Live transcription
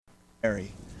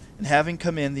Mary. And having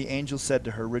come in, the angel said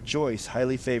to her, Rejoice,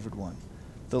 highly favored one,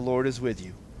 the Lord is with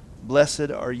you.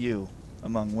 Blessed are you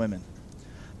among women.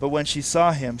 But when she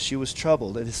saw him, she was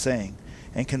troubled at his saying,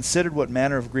 and considered what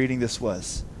manner of greeting this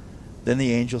was. Then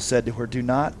the angel said to her, Do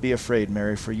not be afraid,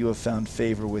 Mary, for you have found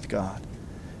favor with God.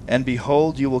 And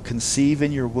behold, you will conceive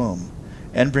in your womb,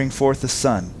 and bring forth a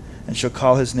son, and shall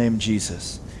call his name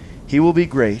Jesus. He will be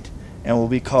great, and will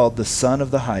be called the Son of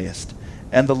the Highest.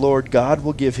 And the Lord God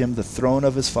will give him the throne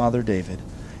of his father David,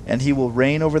 and he will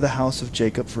reign over the house of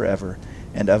Jacob forever,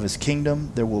 and of his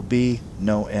kingdom there will be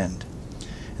no end.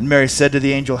 And Mary said to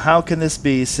the angel, How can this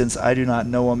be, since I do not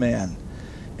know a man?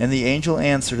 And the angel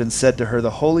answered and said to her,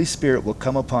 The Holy Spirit will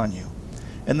come upon you,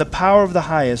 and the power of the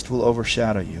Highest will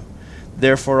overshadow you.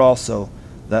 Therefore also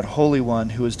that Holy One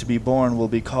who is to be born will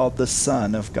be called the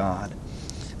Son of God.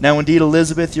 Now indeed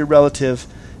Elizabeth, your relative,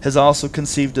 has also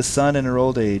conceived a son in her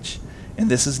old age, and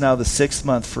this is now the 6th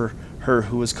month for her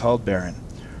who is called barren.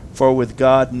 For with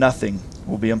God nothing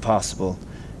will be impossible.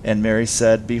 And Mary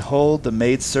said, Behold, the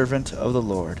maidservant of the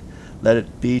Lord, let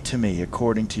it be to me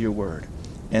according to your word.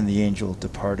 And the angel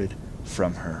departed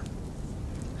from her.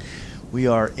 We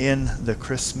are in the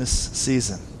Christmas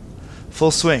season.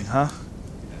 Full swing, huh?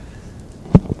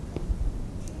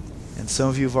 And some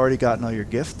of you have already gotten all your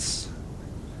gifts,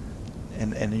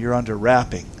 and you're under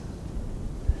wrapping.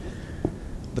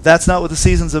 But that's not what the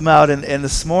season's about. And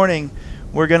this morning,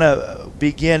 we're going to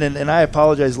begin, and I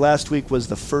apologize, last week was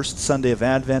the first Sunday of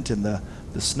Advent, and the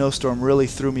snowstorm really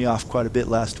threw me off quite a bit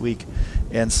last week.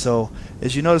 And so,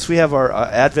 as you notice, we have our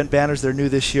Advent banners, they're new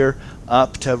this year,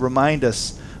 up to remind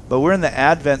us. But we're in the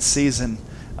Advent season,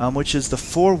 which is the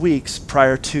 4 weeks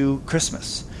prior to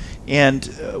Christmas. And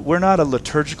we're not a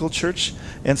liturgical church,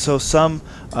 and so some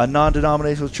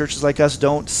non-denominational churches like us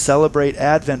don't celebrate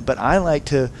Advent, but I like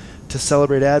to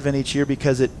celebrate Advent each year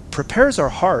because it prepares our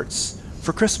hearts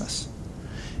for Christmas.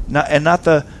 Not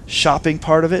the shopping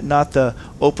part of it, not the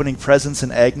opening presents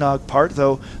and eggnog part,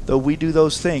 though we do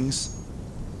those things.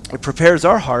 It prepares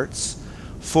our hearts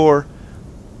for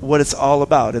what it's all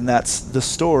about, and that's the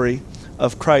story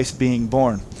of Christ being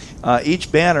born.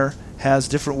 Each banner has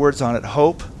different words on it: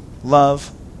 hope,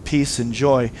 love, peace, and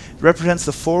joy. It represents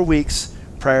the 4 weeks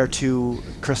prior to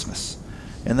Christmas,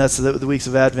 and that's the weeks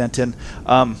of Advent. And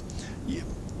I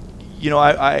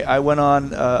went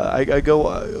on.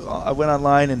 I went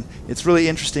online, and it's really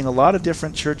interesting. A lot of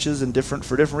different churches and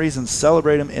for different reasons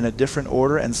celebrate them in a different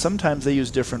order, and sometimes they use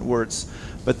different words.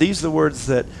 But these are the words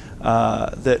that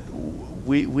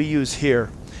we use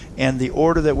here, and the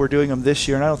order that we're doing them this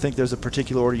year. And I don't think there's a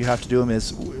particular order you have to do them.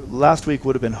 Is last week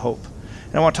would have been hope,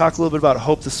 and I want to talk a little bit about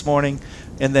hope this morning,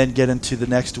 and then get into the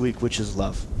next week, which is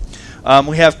love.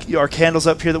 We have our candles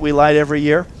up here that we light every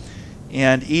year.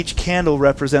 And each candle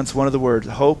represents one of the words: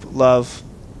 hope, love,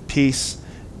 peace,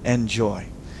 and joy.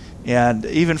 And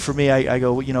even for me, I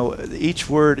go, each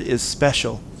word is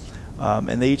special.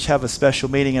 And they each have a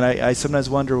special meaning. And I sometimes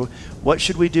wonder, what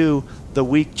should we do the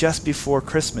week just before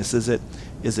Christmas? Is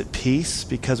it peace,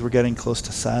 because we're getting close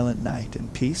to Silent Night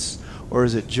and peace? Or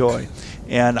is it joy?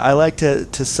 And I like to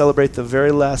celebrate the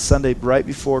very last Sunday right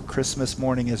before Christmas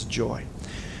morning as joy,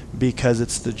 because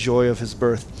it's the joy of his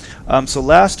birth. So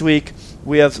last week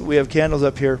we have candles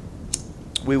up here.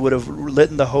 We would have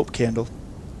lit the hope candle,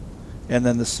 and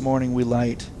then this morning we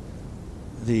light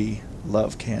the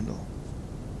love candle,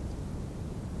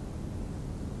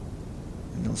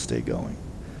 and it'll stay going.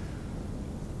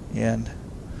 And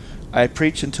I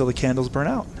preach until the candles burn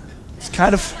out. It's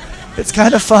kind of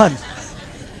fun.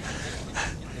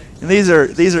 And these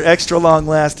are extra long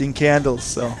lasting candles,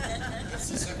 so.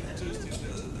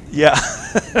 Yeah.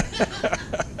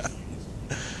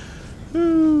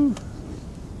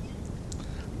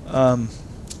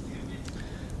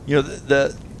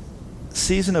 The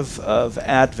season of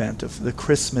Advent, of the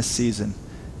Christmas season,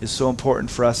 is so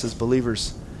important for us as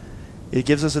believers. It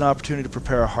gives us an opportunity to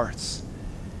prepare our hearts.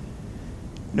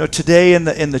 Today in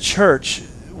the church,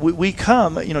 we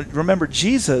come. Remember,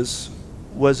 Jesus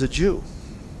was a Jew.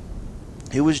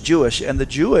 He was Jewish, and the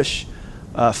Jewish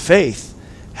faith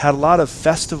had a lot of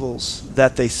festivals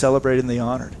that they celebrated and they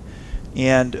honored.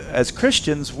 And as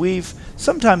Christians, we've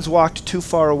sometimes walked too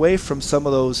far away from some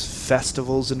of those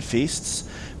festivals and feasts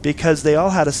because they all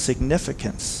had a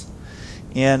significance.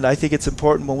 And I think it's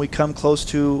important when we come close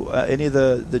to any of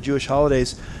the Jewish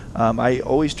holidays, I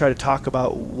always try to talk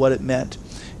about what it meant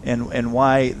and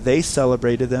why they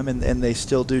celebrated them, and they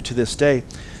still do to this day.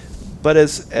 But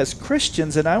as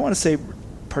Christians, and I want to say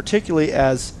particularly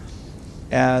as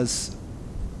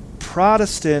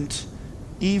Protestant,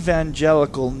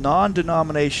 evangelical,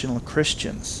 non-denominational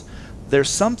Christians, there's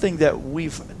something that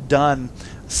we've done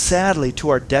sadly to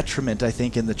our detriment, I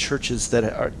think, in the churches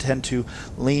that tend to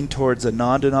lean towards a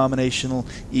non-denominational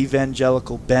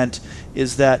evangelical bent,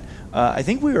 is that I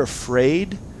think we were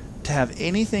afraid to have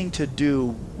anything to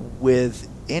do with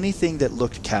anything that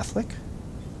looked Catholic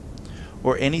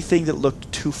or anything that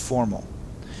looked too formal.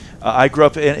 I grew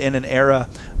up in an era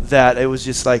that it was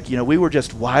just like, we were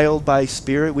just wild by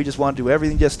spirit. We just wanted to do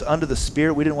everything just under the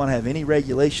spirit. We didn't want to have any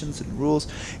regulations and rules.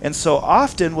 And so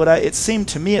often, it seemed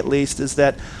to me at least, is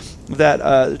that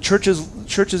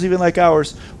churches even like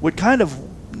ours would kind of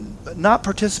not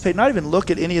participate, not even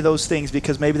look at any of those things,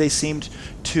 because maybe they seemed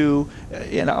too,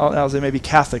 I'll say maybe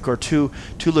Catholic, or too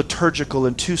liturgical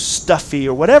and too stuffy,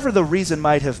 or whatever the reason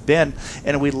might have been.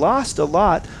 And we lost a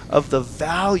lot of the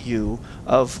value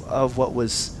of what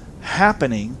was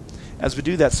happening as we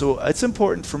do that. So it's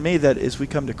important for me that as we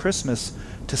come to Christmas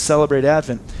to celebrate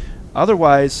Advent.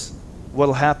 Otherwise, what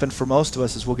will happen for most of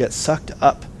us is we'll get sucked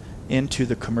up into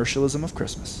the commercialism of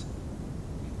Christmas.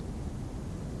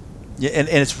 Yeah, and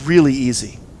it's really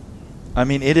easy. I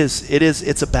mean,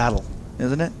 it's a battle,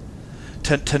 isn't it?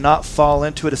 To not fall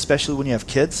into it, especially when you have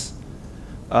kids.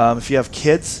 If you have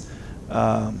kids,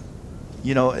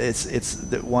 it's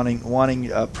the wanting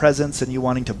presents, and you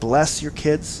wanting to bless your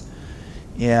kids,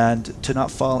 and to not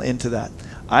fall into that.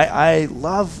 I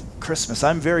love Christmas.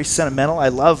 I'm very sentimental. I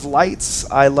love lights.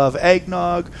 I love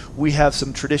eggnog. We have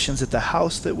some traditions at the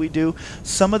house that we do.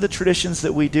 Some of the traditions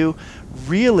that we do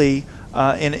really,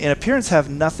 in appearance, have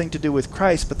nothing to do with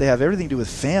Christ, but they have everything to do with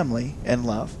family and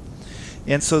love.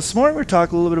 And so this morning we're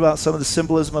talking a little bit about some of the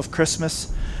symbolism of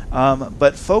Christmas,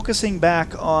 but focusing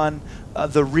back on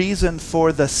the reason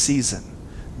for the season.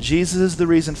 Jesus is the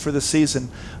reason for the season,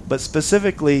 but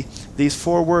specifically, these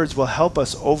 4 words will help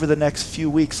us over the next few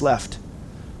weeks left.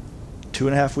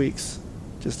 2.5 weeks,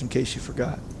 just in case you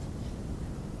forgot.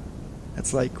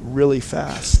 That's like really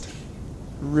fast.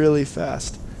 Really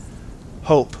fast.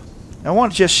 Hope. I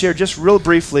want to just share just real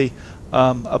briefly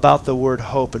about the word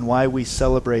hope and why we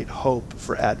celebrate hope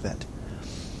for Advent.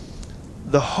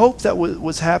 The hope that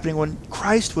was happening when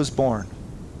Christ was born.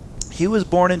 He was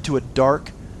born into a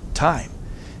dark time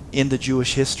in the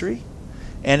Jewish history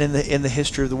and in the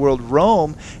history of the world.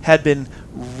 Rome had been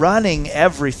running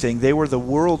everything. They were the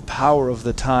world power of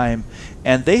the time,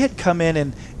 and they had come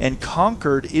in and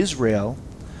conquered Israel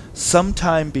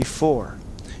sometime before,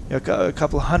 a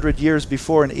couple hundred years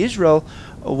before, and Israel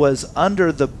was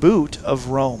under the boot of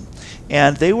Rome,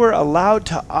 and they were allowed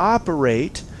to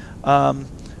operate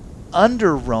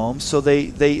under Rome, so they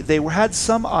had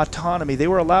some autonomy. They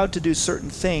were allowed to do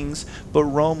certain things, but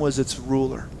Rome was its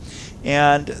ruler.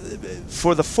 And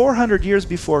for the 400 years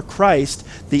before Christ,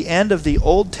 the end of the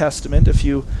Old Testament, if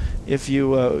you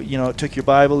took your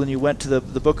Bible and you went to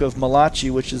the book of Malachi,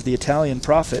 which is the Italian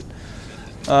prophet,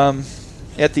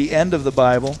 at the end of the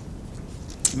Bible,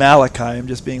 Malachi, I'm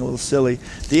just being a little silly,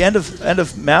 the end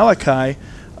of Malachi,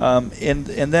 and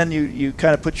then you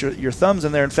kind of put your thumbs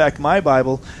in there. In fact, my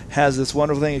Bible has this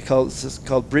wonderful thing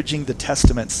called Bridging the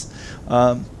Testaments.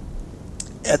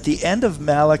 At the end of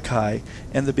Malachi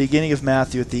and the beginning of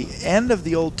Matthew, at the end of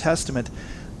the Old Testament,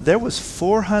 there was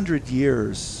 400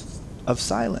 years of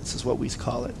silence, is what we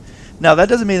call it. Now, that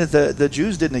doesn't mean that the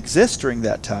Jews didn't exist during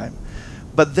that time,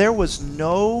 but there was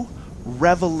no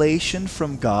revelation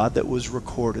from God that was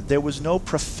recorded. There was no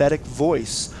prophetic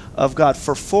voice of God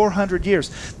for 400 years.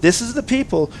 This is the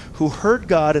people who heard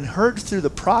God and heard through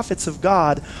the prophets of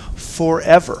God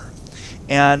forever.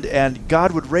 And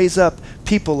God would raise up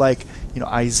people like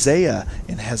Isaiah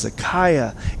and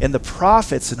Hezekiah and the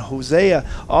prophets and Hosea,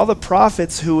 all the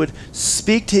prophets who would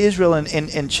speak to Israel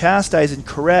and chastise and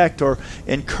correct or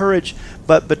encourage.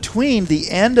 But between the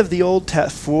end of the Old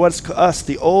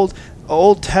the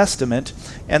Old Testament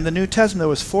and the New Testament, there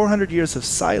was 400 years of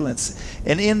silence.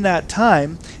 And in that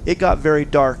time, it got very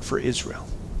dark for Israel.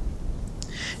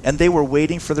 And they were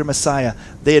waiting for their Messiah.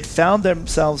 They had found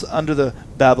themselves under the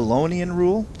Babylonian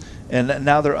rule, and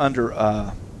now they're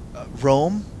under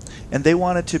Rome, and they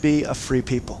wanted to be a free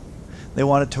people. They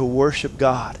wanted to worship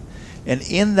God. And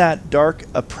in that dark,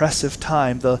 oppressive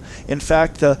time,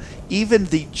 even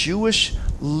the Jewish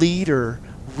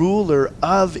ruler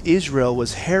of Israel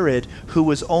was Herod, who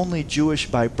was only Jewish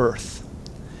by birth.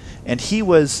 And he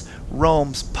was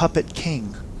Rome's puppet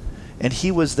king. And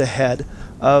he was the head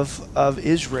of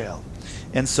Israel.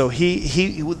 And so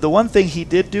the one thing he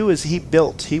did do is he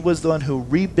was the one who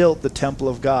rebuilt the temple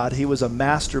of God. He was a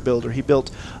master builder. He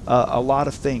built a lot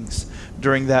of things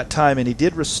during that time, and he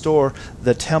did restore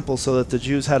the temple so that the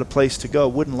Jews had a place to go.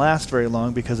 It wouldn't last very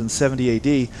long, because in 70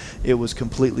 AD it was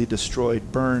completely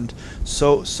destroyed, burned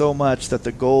so much that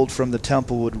the gold from the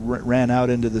temple ran out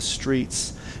into the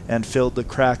streets. and filled the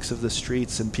cracks of the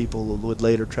streets, and people would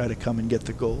later try to come and get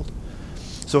the gold.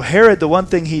 So Herod, the one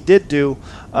thing he did do,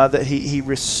 that he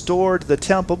restored the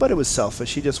temple, but it was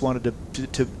selfish. He just wanted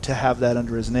to have that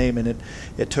under his name, and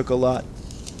it took a lot.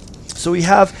 So we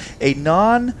have a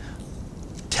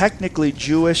non-technically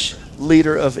Jewish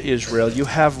leader of Israel. You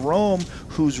have Rome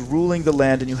who's ruling the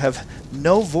land, and you have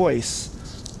no voice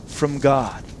from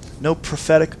God, no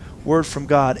prophetic word from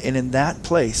God. And in that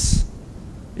place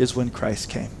is when Christ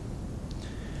came.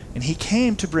 And he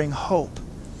came to bring hope.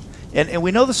 And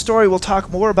we know the story. We'll talk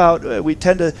more about. We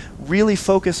tend to really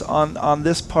focus on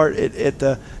this part at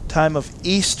the time of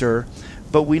Easter.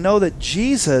 But we know that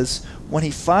Jesus, when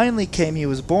he finally came, he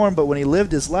was born, but when he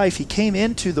lived his life, he came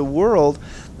into the world.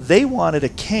 They wanted a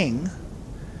king,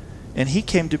 and he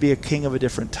came to be a king of a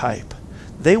different type.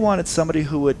 They wanted somebody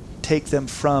who would take them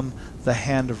from the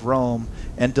hand of Rome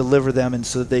and deliver them, and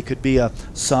so that they could be a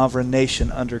sovereign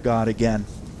nation under God again.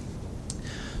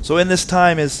 So in this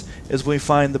time is we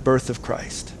find the birth of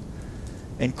Christ.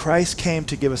 And Christ came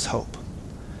to give us hope.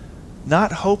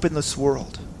 Not hope in this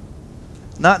world.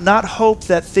 Not hope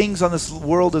that things on this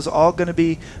world is all going to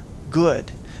be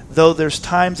good. Though there's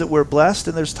times that we're blessed,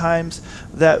 and there's times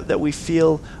that we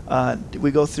feel we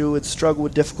go through and struggle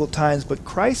with difficult times. But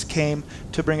Christ came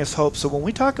to bring us hope. So when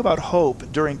we talk about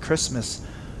hope during Christmas,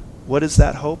 what is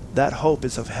that hope? That hope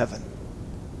is of heaven.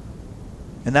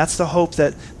 And that's the hope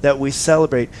that we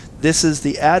celebrate. This is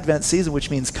the Advent season,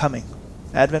 which means coming.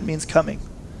 Advent means coming.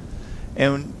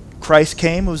 And when Christ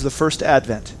came, it was the first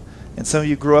Advent. And some of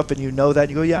you grew up and you know that.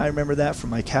 You go, yeah, I remember that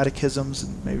from my catechisms,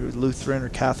 and maybe Lutheran or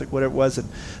Catholic, whatever it was, and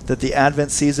that the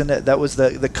Advent season, that was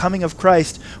the coming of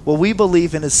Christ. Well, we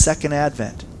believe in his second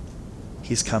Advent.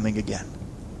 He's coming again.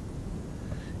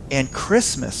 And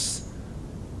Christmas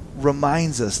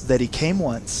reminds us that he came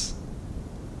once,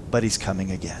 but he's coming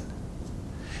again.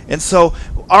 And so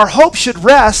our hope should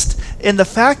rest in the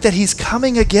fact that he's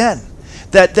coming again.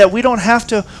 That we don't have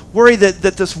to worry that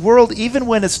this world, even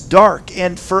when it's dark,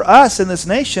 and for us in this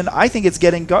nation, I think it's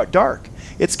getting dark.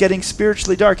 It's getting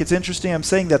spiritually dark. It's interesting I'm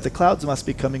saying that. The clouds must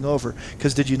be coming over,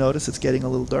 because did you notice it's getting a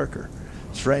little darker?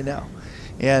 It's right now.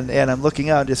 And I'm looking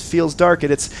out, it just feels dark,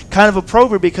 and it's kind of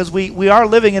appropriate because we are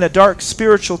living in a dark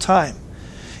spiritual time.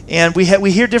 And we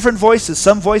hear different voices.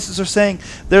 Some voices are saying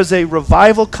there's a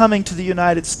revival coming to the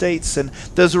United States, and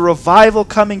there's a revival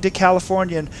coming to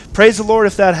California. And praise the Lord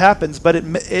if that happens, but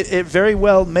it very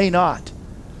well may not.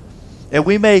 And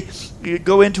we may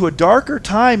go into a darker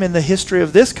time in the history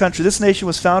of this country. This nation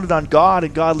was founded on God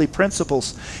and godly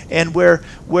principles, and where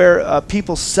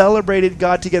people celebrated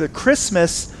God together.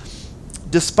 Christmas,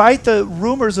 despite the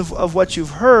rumors of what you've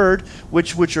heard,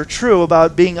 which are true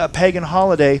about being a pagan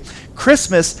holiday,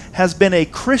 Christmas has been a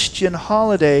Christian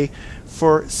holiday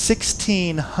for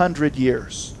 1,600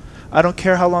 years. I don't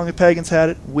care how long the pagans had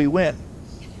it, we win.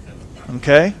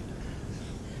 Okay?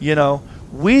 You know,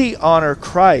 we honor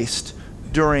Christ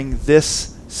during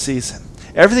this season.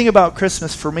 Everything about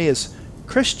Christmas for me is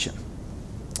Christian.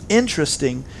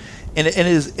 Interesting. And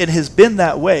it has been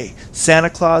that way.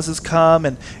 Santa Claus has come,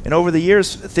 and over the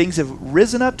years, things have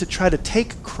risen up to try to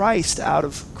take Christ out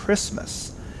of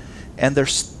Christmas. And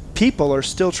people are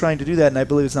still trying to do that, and I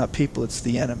believe it's not people, it's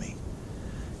the enemy.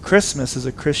 Christmas is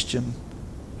a Christian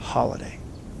holiday.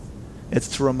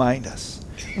 It's to remind us.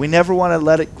 We never want to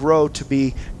let it grow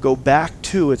to go back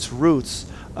to its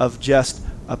roots of just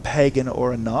a pagan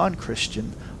or a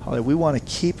non-Christian holiday. We want to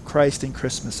keep Christ in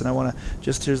Christmas. And I want to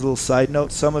here's a little side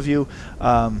note. Some of you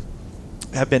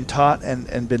have been taught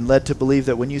and been led to believe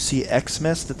that when you see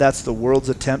Xmas, that's the world's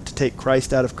attempt to take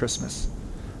Christ out of Christmas.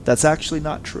 That's actually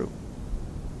not true.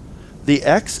 The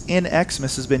X in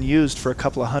Xmas has been used for a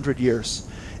couple of hundred years.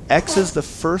 X is the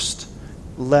first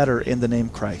letter in the name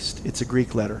Christ. It's a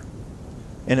Greek letter,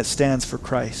 and it stands for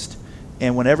Christ.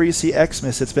 And whenever you see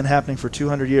Xmas, it's been happening for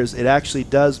 200 years. It actually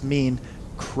does mean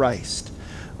Christ.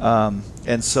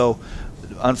 And so,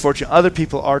 unfortunately, other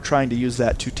people are trying to use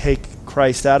that to take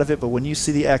Christ out of it. But when you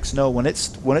see the X, no, when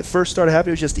it first started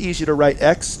happening, it was just easy to write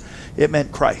X. It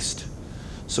meant Christ.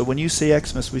 So when you say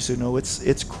Xmas, we say, no,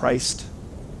 it's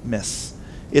Christmas.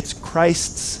 It's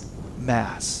Christ's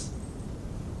Mass.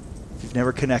 If you've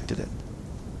never connected it.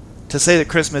 To say that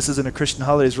Christmas isn't a Christian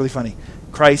holiday is really funny.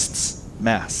 Christ's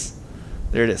Mass.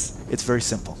 There it is. It's very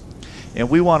simple. And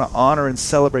we want to honor and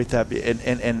celebrate that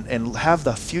and have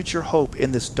the future hope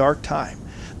in this dark time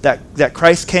that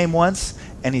Christ came once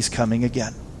and he's coming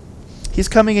again. He's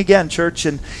coming again, church,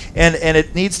 and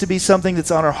it needs to be something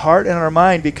that's on our heart and our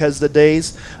mind, because the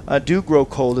days do grow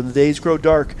cold and the days grow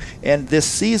dark, and this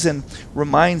season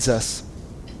reminds us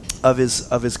of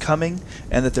his coming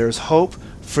and that there is hope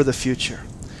for the future.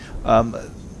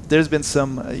 there's been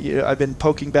some, I've been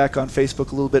poking back on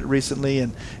Facebook a little bit recently,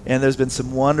 and there's been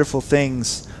some wonderful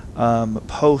things,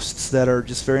 posts that are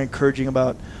just very encouraging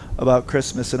about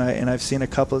Christmas, and I've seen a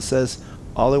couple that says,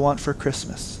 all I want for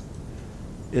Christmas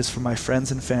is for my friends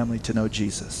and family to know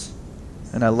Jesus.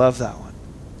 And I love that one.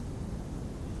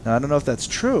 Now, I don't know if that's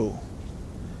true,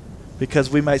 because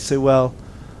we might say, well,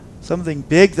 something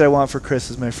big that I want for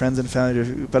Christmas is my friends and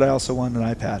family, but I also want an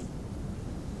iPad.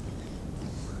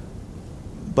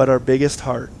 But our biggest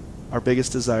heart, our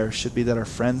biggest desire should be that our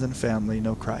friends and family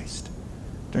know Christ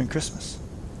during Christmas,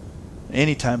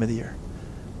 any time of the year,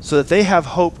 so that they have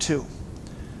hope too.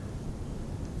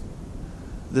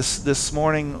 This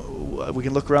morning, we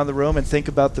can look around the room and think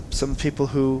about some people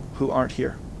who aren't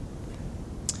here,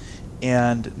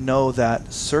 and know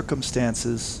that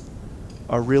circumstances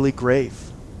are really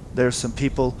grave. There's some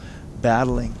people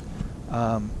battling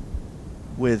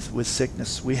with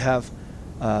sickness. We have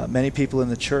many people in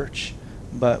the church,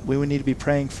 but we would need to be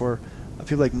praying for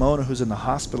people like Mona, who's in the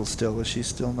hospital still. She's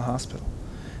still in the hospital.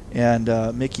 And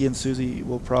Mickey and Susie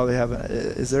will probably have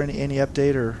is there any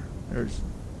update or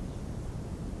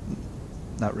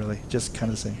not really? Just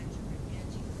kind of saying.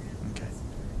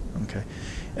 Okay.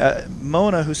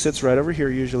 Mona, who sits right over here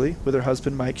usually with her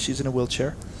husband Mike, she's in a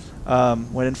wheelchair,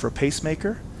 went in for a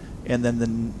pacemaker, and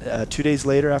then 2 days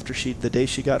later, after the day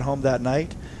she got home that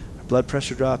night, her blood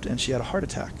pressure dropped and she had a heart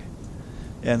attack,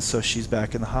 and so she's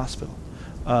back in the hospital.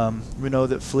 We know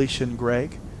that Felicia and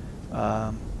Greg,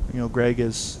 Greg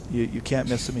is you can't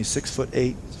miss him. He's 6'8",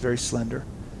 he's very slender.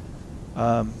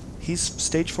 He's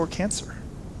stage 4 cancer,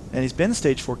 and he's been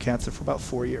stage 4 cancer for about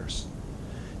 4 years.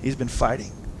 He's been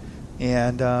fighting,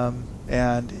 and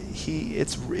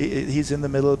he's in the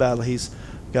middle of the battle. He's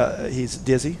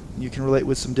dizzy. You can relate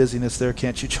with some dizziness there,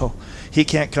 can't you, Joel? He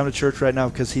can't come to church right now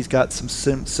because he's got some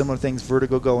similar things,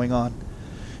 vertigo going on,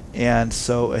 and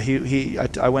so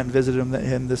I went and visited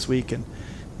him this week,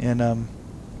 and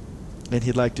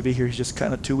he'd like to be here. He's just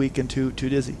kind of too weak and too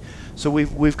dizzy. So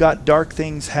we've got dark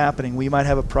things happening. We might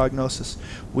have a prognosis.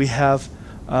 We have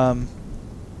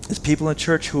there's people in the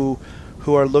church who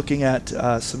are looking at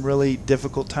some really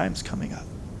difficult times coming up.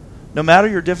 No matter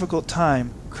your difficult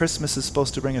time, Christmas is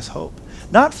supposed to bring us hope,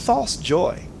 not false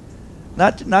joy,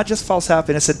 not just false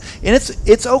happiness. And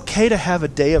it's okay to have a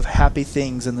day of happy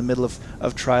things in the middle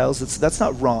of trials. That's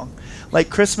not wrong. Like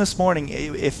Christmas morning,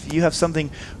 if you have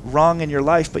something wrong in your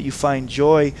life but you find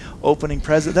joy opening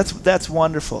presents, that's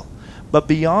wonderful. But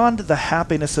beyond the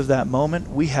happiness of that moment,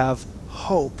 we have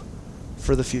hope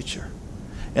for the future.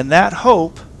 And that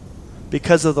hope,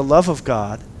 because of the love of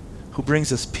God who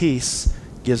brings us peace,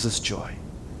 gives us joy.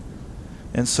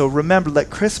 And so remember, let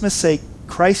Christmas say,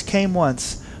 Christ came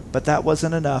once, but that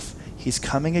wasn't enough. He's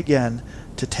coming again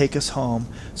to take us home,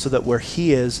 so that where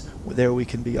he is, there we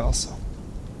can be also.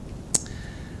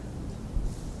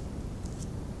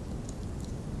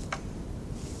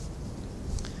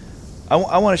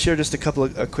 I want to share just a couple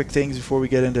of quick things before we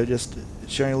get into just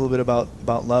sharing a little bit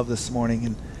about love this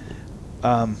morning.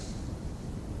 And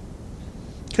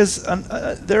because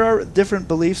there are different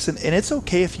beliefs, and it's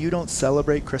okay if you don't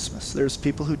celebrate Christmas. There's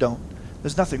people who don't.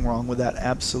 There's nothing wrong with that,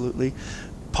 absolutely.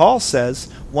 Paul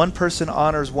says one person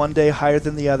honors one day higher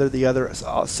than the other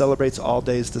celebrates all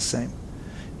days the same.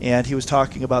 And he was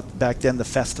talking about back then the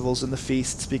festivals and the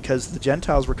feasts, because the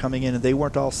Gentiles were coming in and they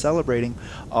weren't all celebrating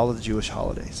all of the Jewish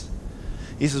holidays.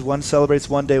 He says one celebrates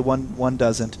one day, one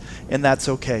doesn't, and that's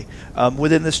okay.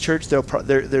 Within this church,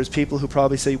 there's people who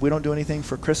probably say, we don't do anything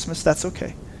for Christmas. That's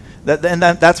okay.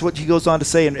 That's what he goes on to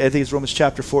say in, I think it's Romans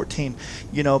chapter 14.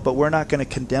 But we're not going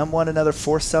to condemn one another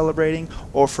for celebrating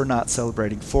or for not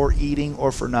celebrating, for eating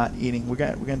or for not eating. We're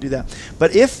going to do that.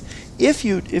 But if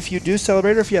you do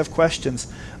celebrate, or if you have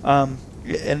questions, and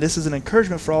this is an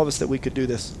encouragement for all of us that we could do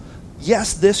this.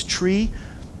 Yes, this tree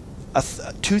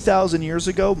 2,000 years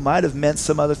ago might have meant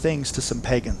some other things to some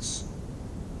pagans.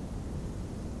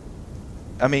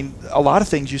 I mean, a lot of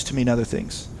things used to mean other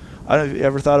things. I don't know if you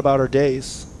ever thought about our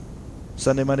days.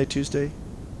 Sunday, Monday, Tuesday,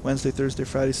 Wednesday, Thursday,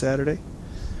 Friday, Saturday.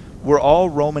 We're all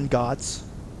Roman gods.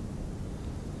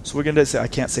 So we're going to say, I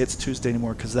can't say it's Tuesday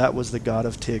anymore because that was the god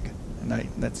of Tig.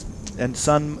 And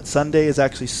Sunday is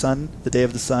actually sun, the day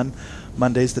of the sun.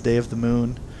 Monday's the day of the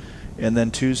moon. And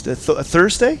then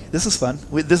Thursday, this is fun.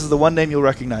 This is the one name you'll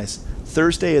recognize.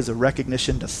 Thursday is a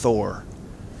recognition to Thor.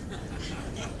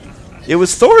 It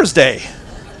was Thor's day.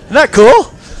 Isn't that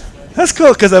cool? That's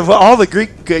cool because of all the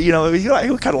Greek,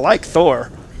 we kind of like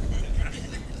Thor.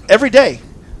 Every day.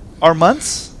 Our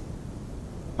months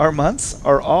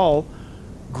are all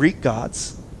Greek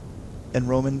gods and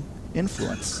Roman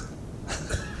influence.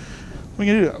 What are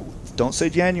you going to do? Don't say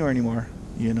January anymore.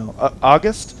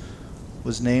 August.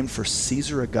 was named for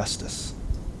Caesar Augustus.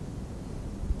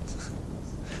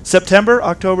 September,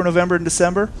 October, November, and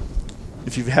December.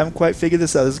 If you haven't quite figured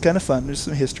this out, this is kind of fun. There's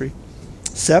some history.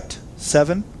 Sept,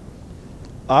 7.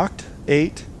 Oct,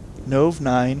 8. Nov,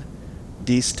 9.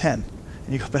 Dec, 10.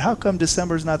 And you go, but how come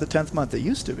December is not the 10th month? It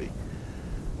used to be.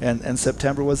 And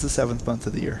September was the 7th month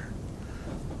of the year.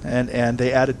 And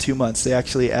they added 2 months. They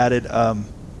actually added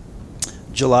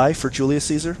July for Julius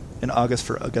Caesar and August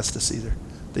for Augustus Caesar.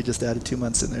 They just added 2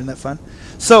 months in there. Isn't that fun?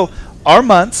 So our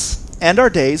months and our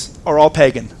days are all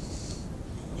pagan.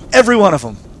 Every one of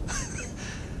them.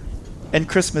 And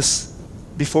Christmas,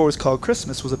 before it was called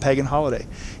Christmas, was a pagan holiday.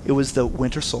 It was the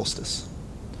winter solstice.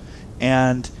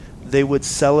 And they would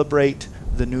celebrate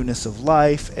the newness of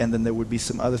life, and then there would be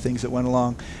some other things that went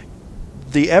along.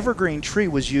 The evergreen tree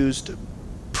was used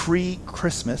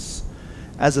pre-Christmas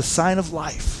as a sign of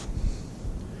life.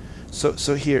 So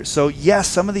yes,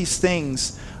 some of these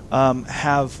things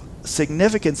have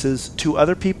significances to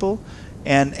other people,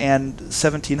 and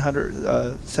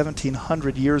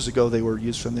 1700 years ago they were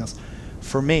used for something else.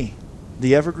 For me,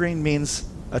 the evergreen means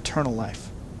eternal life.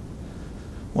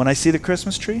 When I see the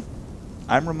Christmas tree,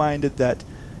 I'm reminded that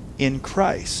in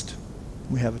Christ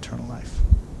we have eternal life.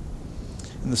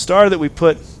 And the star that we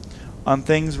put on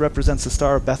things represents the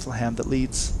Star of Bethlehem that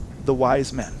leads the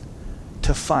wise men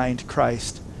to find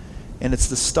Christ. And it's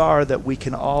the star that we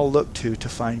can all look to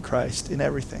find Christ in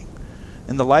everything.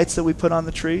 And the lights that we put on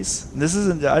the trees, and this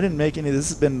isn't, I didn't make any, this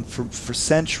has been for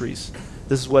centuries.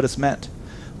 This is what it's meant.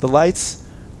 The lights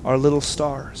are little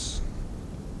stars.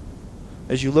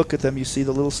 As you look at them, you see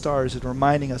the little stars and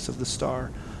reminding us of the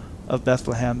Star of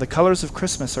Bethlehem. The colors of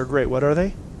Christmas are great. What are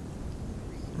they?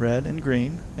 Red and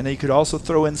green. And then you could also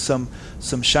throw in some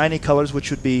shiny colors,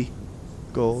 which would be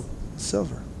gold and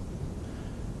silver.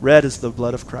 Red is the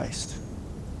blood of Christ.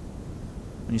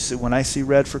 When I see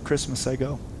red for Christmas, I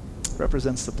go, it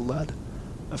represents the blood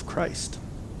of Christ.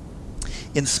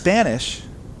 In Spanish,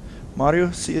 Mario,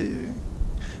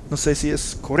 no sé si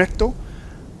es correcto,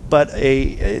 but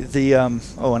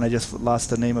and I just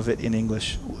lost the name of it in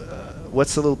English.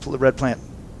 What's the little red plant?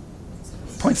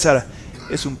 Poinsettia.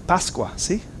 Es un Pascua,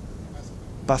 ¿sí?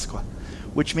 Pascua,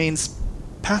 which means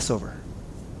Passover.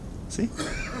 See?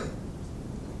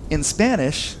 In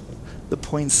Spanish, the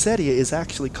poinsettia is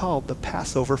actually called the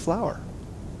Passover flower.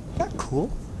 Isn't that cool?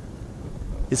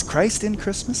 Is Christ in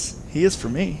Christmas? He is for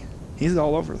me. He's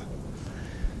all over.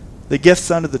 The gifts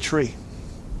under the tree.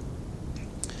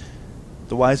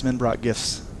 The wise men brought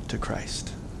gifts to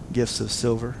Christ. Gifts of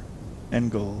silver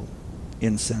and gold,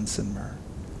 incense and myrrh.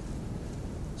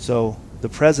 So the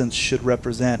presents should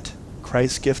represent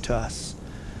Christ's gift to us.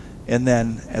 And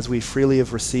then, as we freely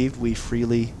have received, we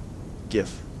freely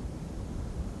give.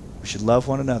 We should love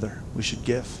one another. We should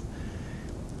give.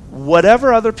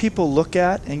 Whatever other people look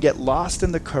at and get lost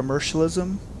in the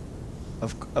commercialism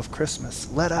of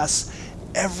Christmas, let us,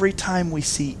 every time we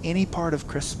see any part of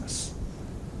Christmas,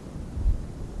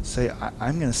 say,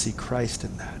 I'm going to see Christ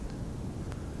in that.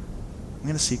 I'm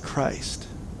going to see Christ.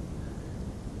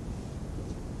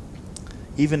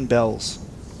 Even bells.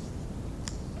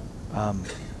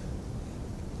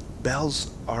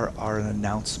 Bells are an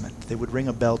announcement. They would ring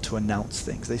a bell to announce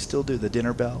things. They still do. The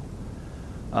dinner bell.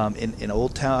 In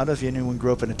Old Town, I don't know if anyone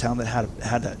grew up in a town that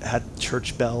had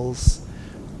church bells.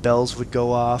 Bells would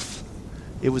go off.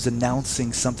 It was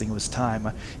announcing something. It was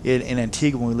time. In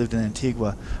Antigua, when we lived in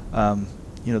Antigua,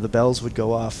 the bells would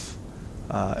go off,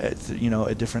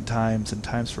 at different times and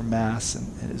times for Mass.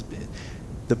 And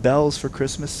the bells for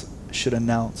Christmas should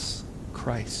announce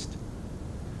Christ.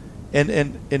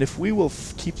 And if we will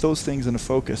keep those things in a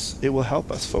focus, it will help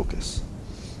us focus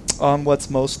on what's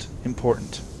most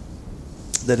important,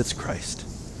 that it's Christ.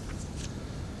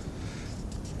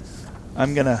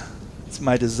 It's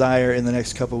my desire in the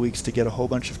next couple of weeks to get a whole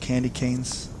bunch of candy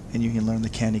canes, and you can learn the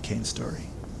candy cane story,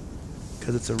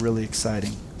 because it's a really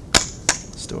exciting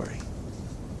story.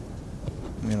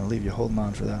 I'm going to leave you holding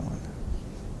on for that one.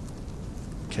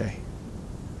 Okay.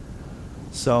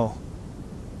 So,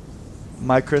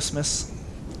 my Christmas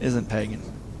isn't pagan.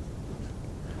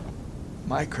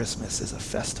 My Christmas is a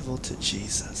festival to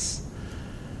Jesus.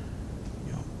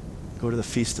 Go to the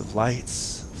Feast of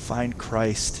Lights, find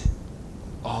Christ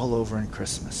all over in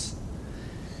Christmas.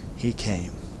 He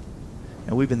came.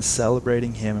 And we've been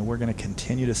celebrating him, and we're going to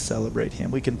continue to celebrate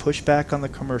him. We can push back on the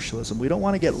commercialism. We don't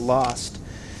want to get lost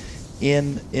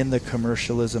in the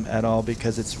commercialism at all,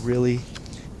 because it's really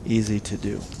easy to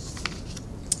do.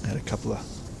 I had a couple of...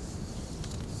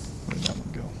 Where did that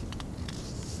one go?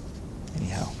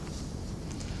 Anyhow.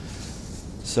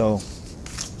 So,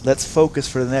 let's focus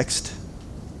for the next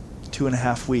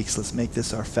 2.5 weeks, let's make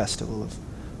this our festival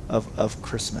of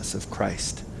Christmas, of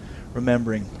Christ.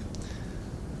 Remembering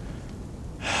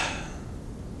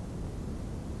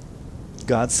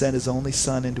God sent his only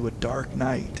Son into a dark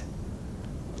night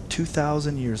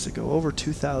 2,000 years ago, over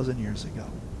 2,000 years ago.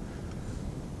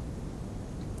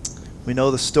 We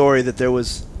know the story that there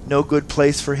was no good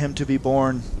place for him to be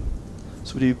born.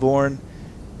 So to be born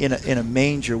in a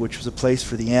manger, which was a place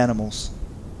for the animals.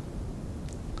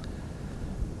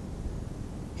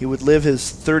 He would live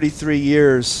his 33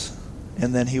 years,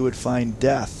 and then he would find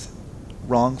death,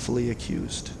 wrongfully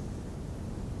accused.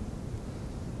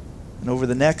 And over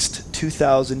the next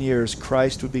 2,000 years,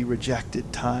 Christ would be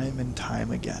rejected time and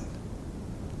time again.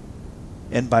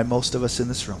 And by most of us in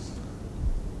this room.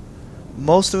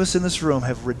 Most of us in this room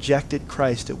have rejected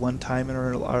Christ at one time in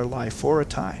our life, for a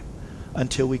time,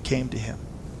 until we came to him.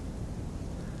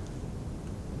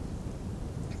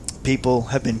 People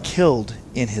have been killed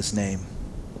in his name.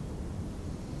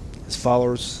 His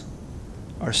followers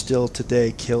are still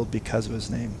today killed because of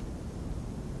his name.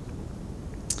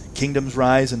 Kingdoms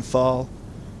rise and fall.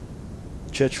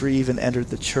 Treachery even entered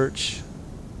the church.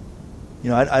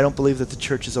 I don't believe that the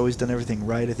church has always done everything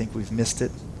right. I think we've missed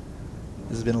it.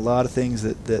 There's been a lot of things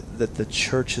that the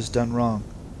church has done wrong,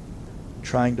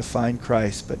 trying to find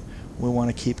Christ, but we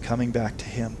want to keep coming back to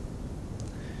him.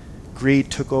 Greed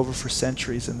took over for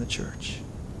centuries in the church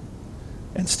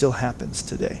and still happens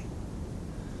today.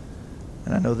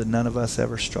 And I know that none of us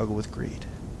ever struggle with greed.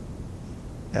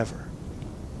 Ever.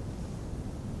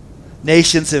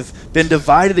 Nations have been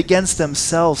divided against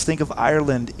themselves. Think of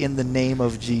Ireland in the name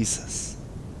of Jesus.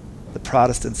 The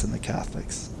Protestants and the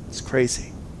Catholics. It's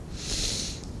crazy.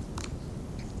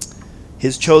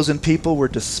 His chosen people were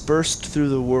dispersed through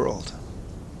the world.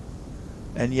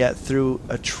 And yet through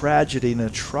a tragedy and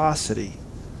atrocity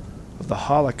of the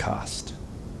Holocaust,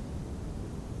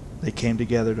 they came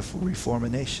together to reform a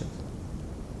nation.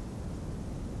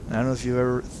 And I don't know if you've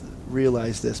ever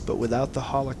realized this, but without the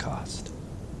Holocaust,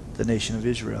 the nation of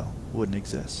Israel wouldn't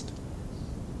exist.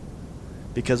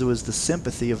 Because it was the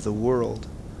sympathy of the world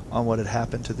on what had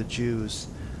happened to the Jews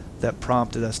that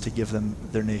prompted us to give them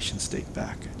their nation state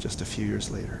back just a few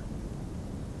years later.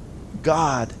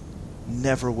 God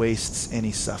never wastes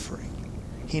any suffering.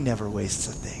 He never wastes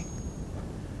a thing.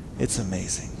 It's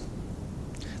amazing.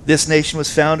 This nation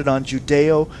was founded on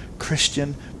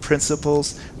Judeo-Christian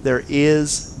principles. There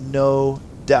is no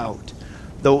doubt.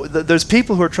 Though there's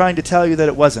people who are trying to tell you that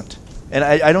it wasn't. And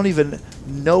I don't even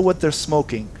know what they're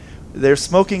smoking. They're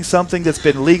smoking something that's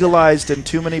been legalized in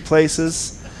too many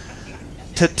places.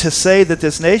 To say that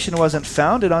this nation wasn't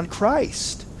founded on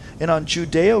Christ and on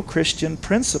Judeo-Christian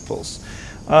principles.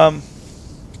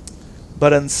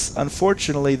 But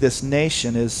unfortunately, this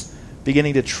nation is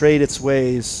beginning to trade its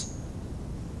ways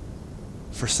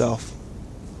for self.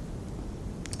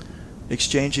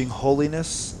 Exchanging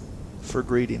holiness for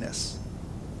greediness.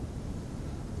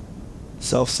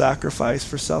 Self-sacrifice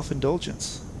for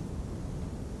self-indulgence.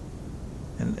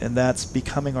 And that's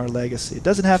becoming our legacy. It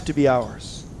doesn't have to be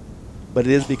ours, but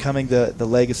it is becoming the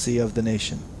legacy of the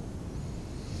nation.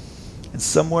 And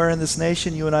somewhere in this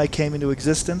nation, you and I came into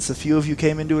existence. A few of you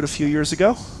came into it a few years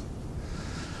ago.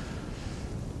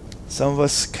 Some of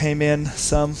us came in,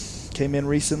 some came in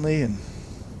recently, and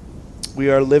we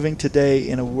are living today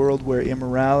in a world where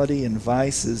immorality and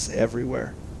vice is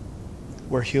everywhere,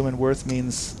 where human worth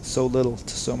means so little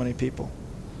to so many people.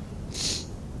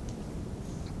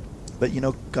 But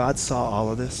God saw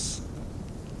all of this,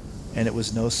 and it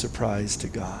was no surprise to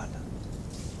God.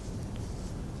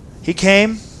 He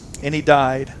came and he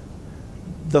died.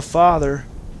 The Father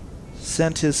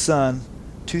sent his Son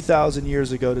 2,000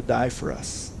 years ago to die for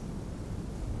us.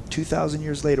 2,000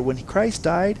 years later, when Christ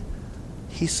died,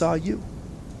 he saw you.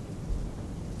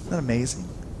 Isn't that amazing?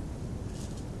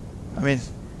 I mean,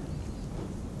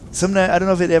 sometimes I don't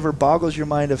know if it ever boggles your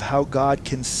mind of how God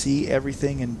can see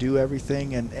everything and do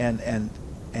everything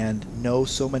and know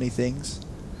so many things.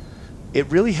 It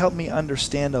really helped me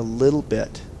understand a little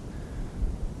bit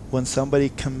when somebody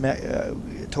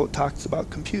talks about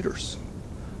computers.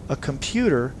 A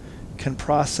computer can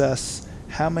process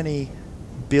how many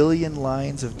billion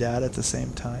lines of data at the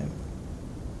same time?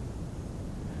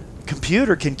 A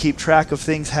computer can keep track of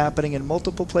things happening in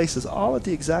multiple places all at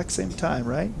the exact same time,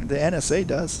 right? The NSA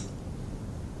does.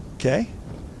 Okay?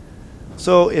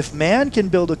 So if man can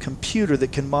build a computer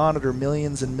that can monitor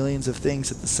millions and millions of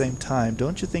things at the same time,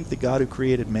 don't you think the God who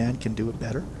created man can do it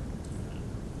better?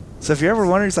 So if you're ever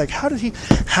wondering, it's like,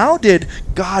 how did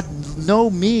God know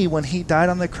me when he died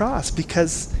on the cross?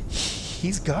 Because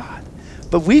he's God.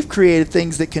 But we've created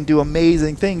things that can do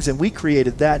amazing things, and we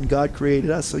created that, and God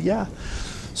created us. So yeah,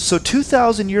 So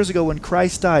 2,000 years ago when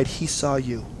Christ died, he saw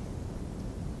you.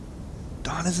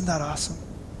 Don, isn't that awesome?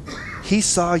 He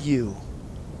saw you.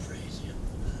 Praise him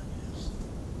for that, yes.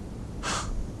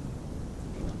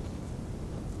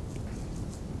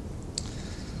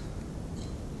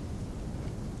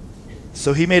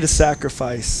 So he made a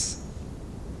sacrifice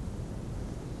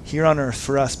here on earth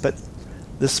for us. But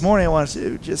this morning I want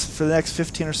to, just for the next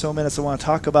 15 or so minutes, I want to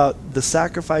talk about the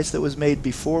sacrifice that was made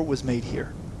before it was made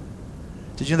here.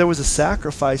 Did you know there was a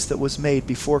sacrifice that was made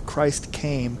before Christ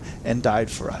came and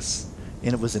died for us?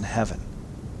 And it was in heaven.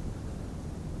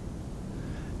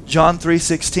 John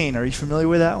 3:16. Are you familiar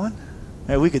with that one?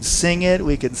 We could sing it.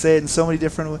 We could say it in so many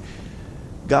different ways.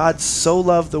 God so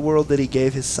loved the world that he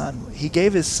gave his son. He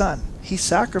gave his son. He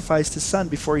sacrificed his son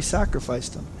before he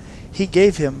sacrificed him. He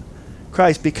gave him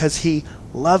Christ because he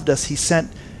loved us. He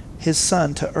sent his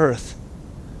son to earth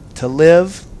to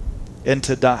live and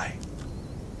to die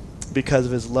because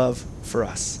of his love for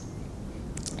us.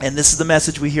 And this is the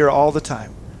message we hear all the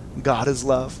time. God is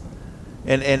love.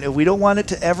 And we don't want it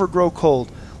to ever grow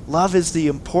cold. Love is the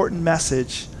important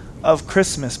message of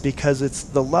Christmas because it's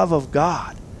the love of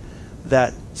God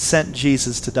that sent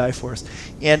Jesus to die for us.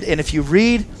 And if you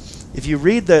read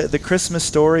the Christmas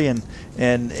story and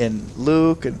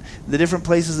Luke and the different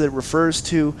places that it refers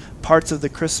to parts of the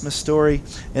Christmas story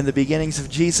and the beginnings of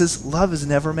Jesus, love is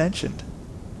never mentioned.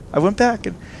 I went back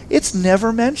and it's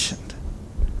never mentioned.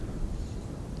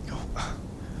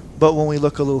 But when we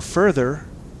look a little further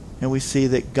and we see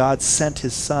that God sent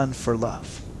his son for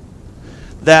love,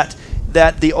 that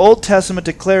the Old Testament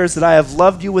declares that I have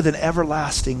loved you with an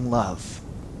everlasting love,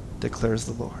 declares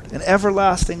the Lord. An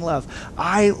everlasting love.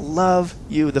 I love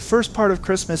you. The first part of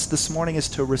Christmas this morning is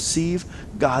to receive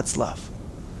God's love.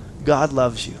 God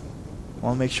loves you. I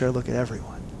want to make sure I look at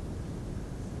everyone.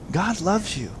 God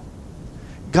loves you.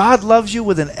 God loves you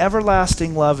with an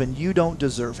everlasting love, and you don't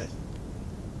deserve it.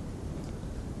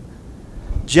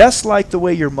 Just like the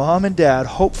way your mom and dad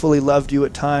hopefully loved you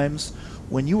at times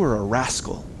when you were a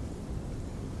rascal.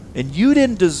 And you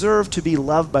didn't deserve to be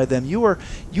loved by them. You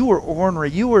were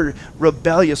ornery. You were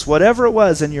rebellious. Whatever it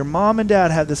was. And your mom and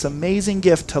dad had this amazing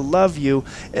gift to love you.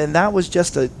 And that was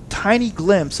just a tiny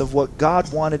glimpse of what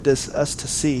God wanted us to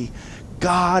see.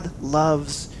 God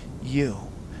loves you.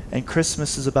 And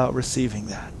Christmas is about receiving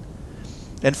that.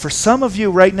 And for some of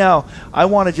you right now, I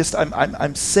want to just,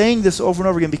 I'm saying this over and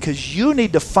over again because you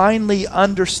need to finally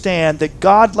understand that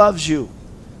God loves you.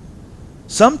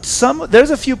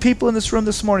 There's a few people in this room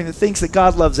this morning that thinks that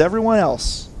God loves everyone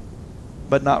else,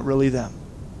 but not really them.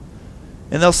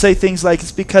 And they'll say things like,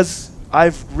 it's because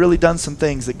I've really done some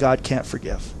things that God can't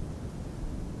forgive.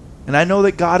 And I know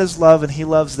that God is love and he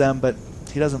loves them, but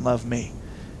he doesn't love me.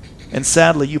 And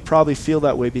sadly, you probably feel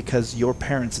that way because your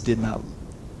parents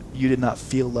you did not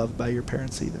feel loved by your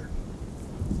parents either.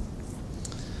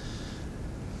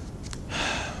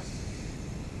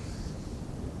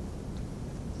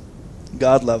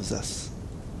 God loves us.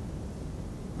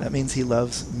 That means he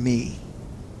loves me.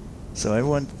 So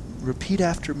everyone, repeat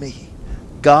after me.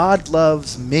 God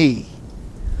loves me.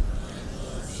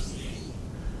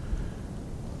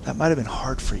 That might have been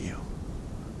hard for you.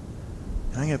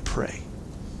 And I'm going to pray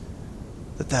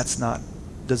that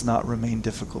does not remain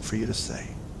difficult for you to say.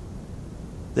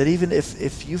 That even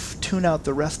if you tune out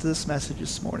the rest of this message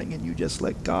this morning and you just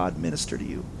let God minister to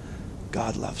you,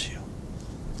 God loves you.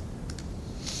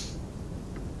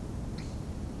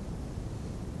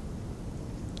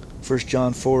 First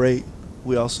John 4:8,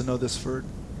 we also know this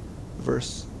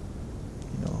verse.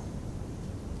 You know,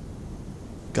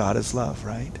 God is love,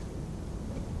 right?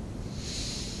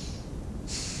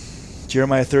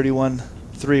 Jeremiah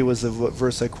 31:3 was the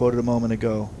verse I quoted a moment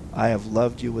ago. I have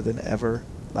loved you with an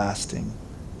everlasting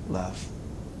love.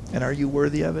 And are you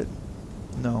worthy of it?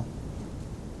 No.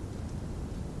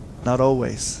 Not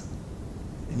always.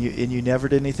 And you never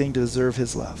did anything to deserve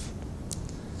his love.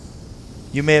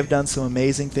 You may have done some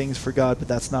amazing things for God, but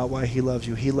that's not why he loves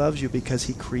you. He loves you because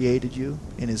he created you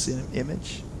in his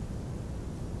image.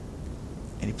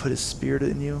 And he put his spirit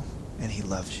in you, and he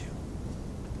loves you.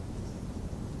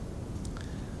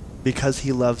 Because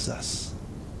he loves us,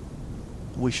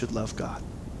 we should love God.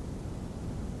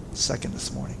 Second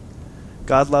this morning.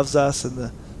 God loves us, and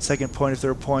the second point, if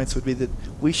there are points, would be that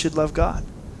we should love God.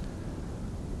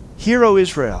 Hear, O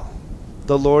Israel,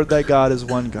 the Lord thy God is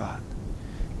one God.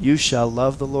 You shall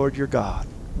love the Lord your God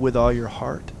with all your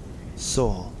heart,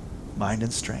 soul, mind,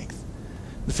 and strength.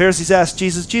 The Pharisees asked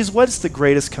Jesus, what is the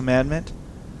greatest commandment?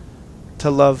 To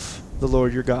love the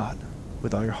Lord your God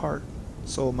with all your heart,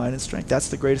 soul, mind, and strength. That's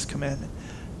the greatest commandment.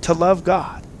 To love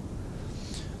God.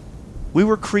 We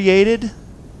were created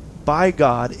by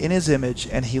God in his image,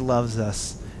 and he loves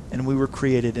us, and we were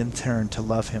created in turn to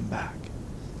love him back.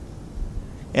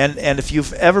 And if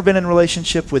you've ever been in a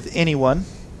relationship with anyone,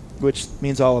 which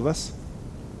means all of us,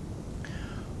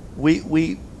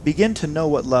 we begin to know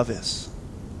what love is.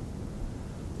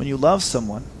 When you love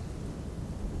someone,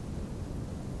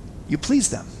 you please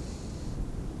them.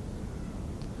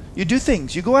 You do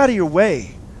things. You go out of your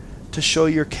way to show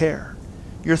your care.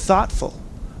 You're thoughtful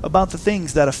about the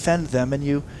things that offend them, and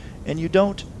you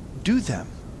don't do them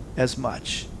as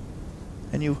much.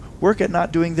 And you work at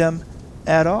not doing them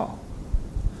at all.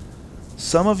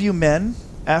 Some of you men,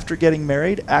 after getting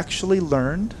married, actually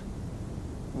learned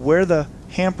where the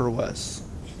hamper was.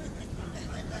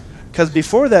 Because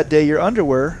before that day, your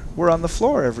underwear were on the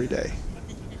floor every day.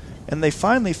 And they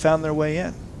finally found their way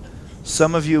in.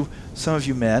 Some of you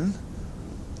men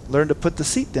learned to put the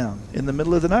seat down in the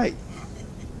middle of the night.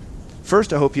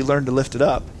 First, I hope you learned to lift it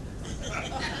up.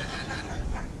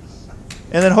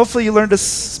 And then hopefully you learn to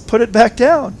put it back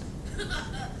down.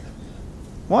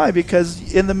 Why?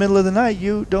 Because in the middle of the night,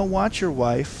 you don't want your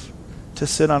wife to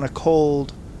sit on a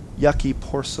cold, yucky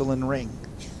porcelain ring.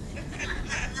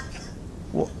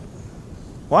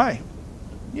 Why?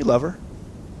 You love her.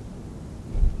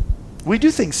 We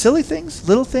do things, silly things,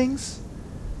 little things,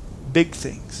 big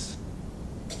things,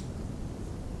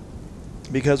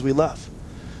 because we love.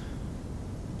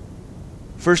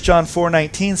 1 John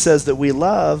 4:19 says that we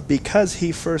love because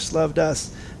he first loved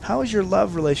us. How is your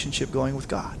love relationship going with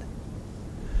God?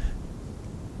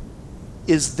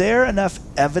 Is there enough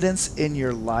evidence in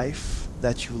your life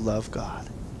that you love God?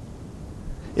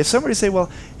 If somebody say,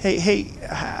 well, hey,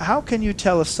 how can you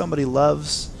tell if somebody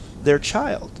loves their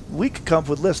child? We could come up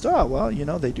with lists. Oh, well,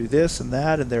 they do this and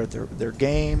that, and they're at their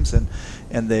games, and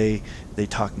they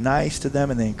talk nice to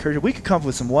them, and they encourage them. We could come up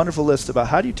with some wonderful lists about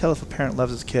how do you tell if a parent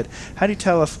loves his kid? How do you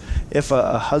tell if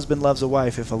a husband loves a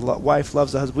wife? If a wife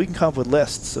loves a husband? We can come up with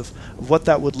lists of what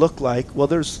that would look like. Well,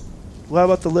 what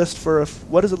about the list for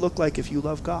what does it look like if you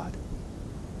love God?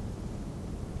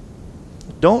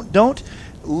 Don't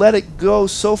let it go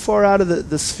so far out of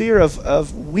the sphere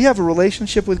of we have a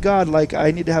relationship with God like I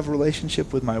need to have a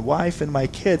relationship with my wife and my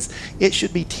kids. It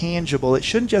should be tangible. It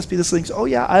shouldn't just be this thing, oh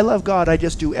yeah, I love God, I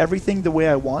just do everything the way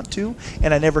I want to,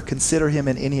 and I never consider him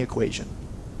in any equation.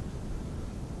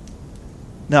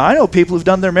 Now, I know people who've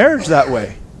done their marriage that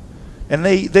way, and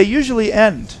they usually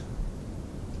end.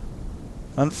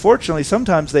 Unfortunately,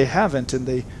 sometimes they haven't, and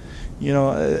they,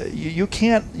 you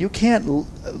can't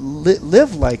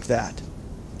live like that.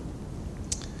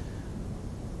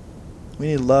 We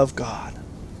need to love God.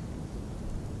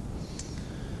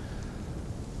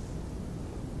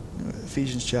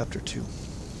 Ephesians chapter 2.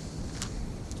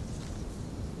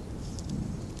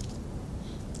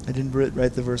 I didn't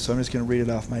write the verse, so I'm just going to read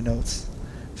it off my notes.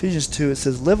 Ephesians 2, it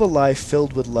says, live a life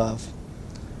filled with love,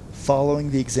 following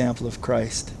the example of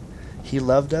Christ. He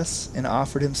loved us and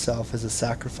offered himself as a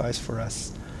sacrifice for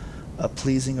us, a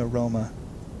pleasing aroma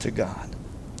to God.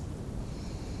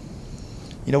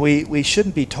 We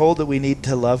shouldn't be told that we need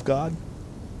to love God.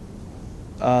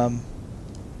 But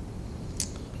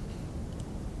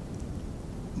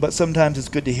sometimes it's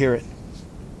good to hear it.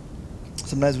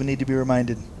 Sometimes we need to be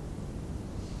reminded.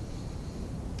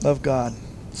 Love God.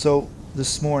 So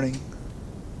this morning,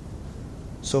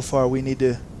 so far, we need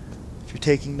to, if you're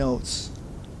taking notes,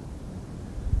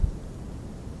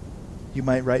 you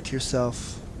might write to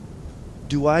yourself,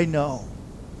 do I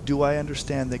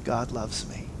understand that God loves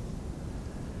me?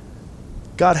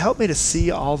 God, help me to see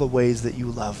all the ways that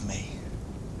you love me.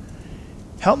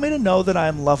 Help me to know that I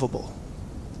am lovable,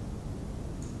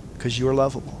 because you are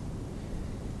lovable.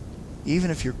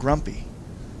 Even if you're grumpy,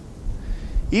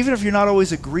 even if you're not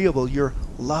always agreeable, you're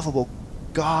lovable.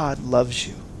 God loves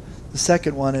you. The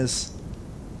second one is,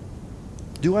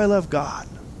 do I love God?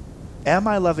 Am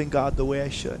I loving God the way I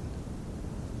should?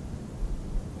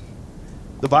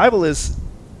 The Bible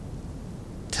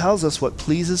tells us what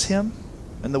pleases him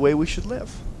and the way we should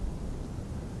live.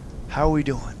 How are we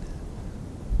doing?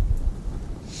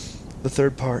 The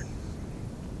third part,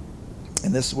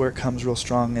 and this is where it comes real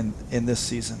strong in this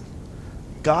season.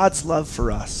 God's love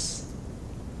for us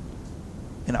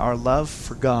and our love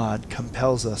for God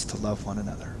compels us to love one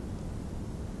another.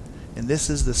 And this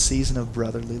is the season of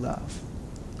brotherly love.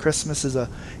 Christmas is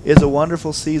a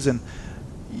wonderful season.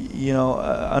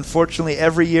 Unfortunately,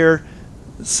 every year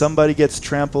somebody gets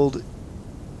trampled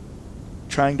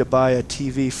trying to buy a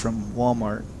TV from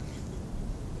Walmart.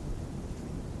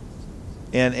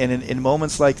 And in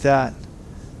moments like that,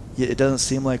 it doesn't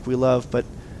seem like we love,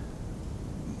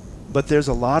 but there's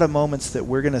a lot of moments that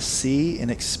we're going to see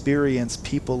and experience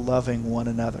people loving one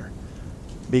another.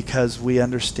 because we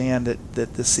understand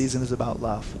that this season is about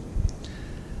love.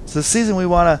 So the season we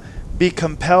want to be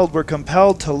compelled, we're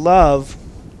compelled to love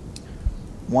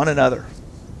one another.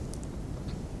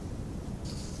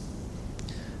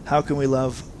 How can we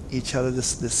love each other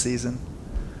this season?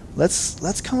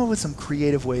 Let's come up with some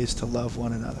creative ways to love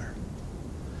one another.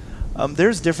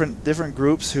 There's different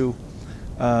groups who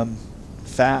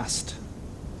fast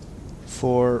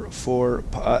for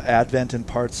Advent and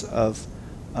parts of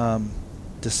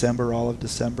December, all of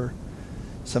December.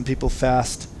 Some people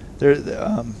fast their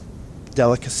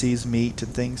delicacies, meat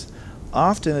and things.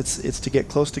 Often it's to get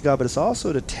close to God, but it's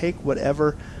also to take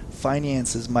whatever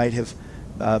finances might have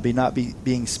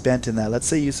being spent in that. Let's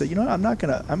say you say, you know what, I'm not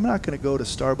gonna go to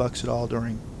Starbucks at all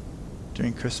during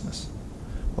Christmas.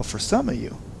 Well, for some of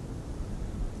you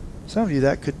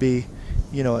that could be,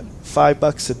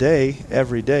 $5 a day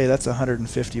every day. That's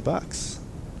 $150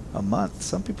 a month.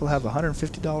 Some people have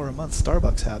 $150 a month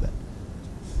Starbucks habit.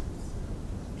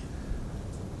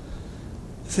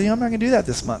 So I'm not going to do that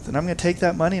this month, and I'm going to take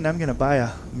that money and I'm going to buy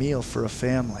a meal for a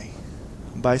family,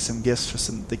 buy some gifts for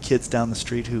the kids down the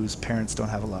street whose parents don't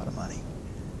have a lot of money.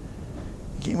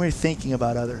 We're thinking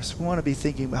about others. We want to be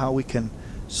thinking about how we can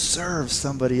serve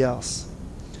somebody else.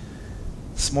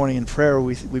 This morning in prayer,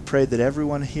 we prayed that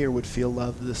everyone here would feel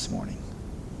loved this morning.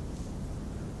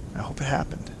 I hope it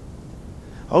happened.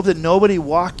 I hope that nobody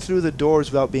walked through the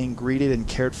doors without being greeted and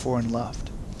cared for and loved.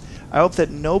 I hope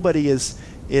that nobody is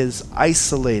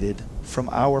isolated from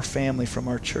our family, from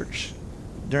our church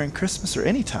during Christmas or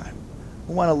any time.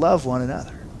 We want to love one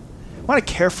another. We want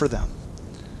to care for them.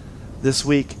 This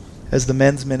week, as the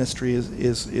men's ministry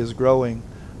is growing,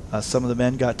 some of the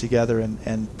men got together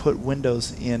and put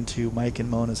windows into Mike and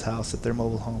Mona's house at their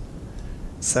mobile home.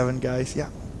 7 guys, yeah.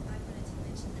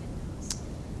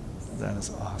 That is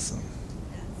awesome.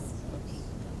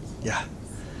 Yeah.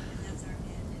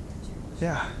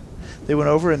 Yeah. They went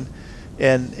over and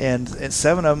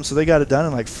 7 of them, so they got it done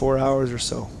in like 4 hours or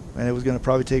so. And it was going to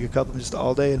probably take a couple just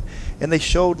all day. And they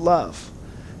showed love.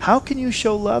 How can you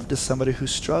show love to somebody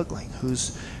who's struggling,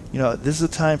 who's, this is a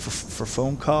time for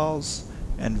phone calls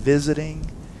and visiting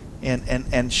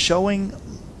and showing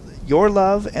your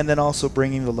love, and then also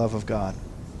bringing the love of God.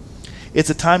 It's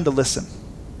a time to listen.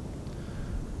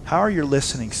 How are your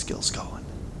listening skills going?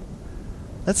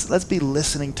 Let's be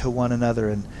listening to one another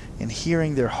and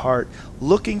hearing their heart,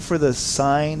 looking for the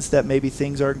signs that maybe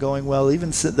things aren't going well, even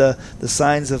the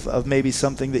signs of maybe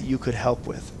something that you could help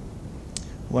with.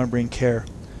 We want to bring care.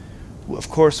 Of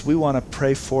course, we want to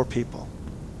pray for people.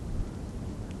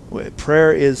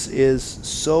 Prayer is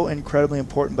so incredibly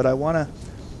important, but I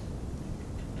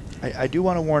do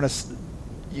want to warn us,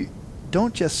 you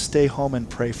don't just stay home and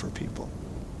pray for people.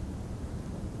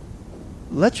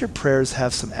 Let your prayers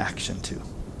have some action too.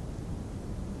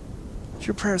 Let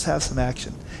your prayers have some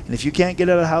action. And if you can't get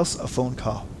out of the house, a phone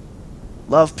call.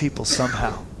 Love people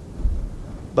somehow.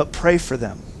 But pray for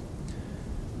them.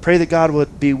 Pray that God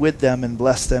would be with them and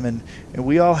bless them. And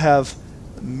we all have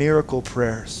miracle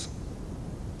prayers.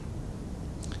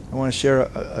 I want to share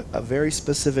a very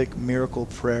specific miracle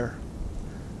prayer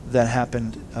that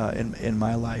happened in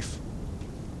my life.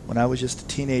 When I was just a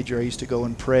teenager, I used to go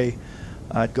and pray.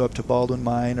 I'd go up to Baldwin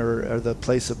Mine or the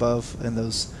place above, and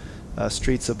those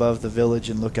streets above the village,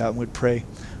 and look out and would pray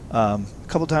a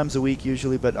couple times a week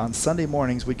usually, but on Sunday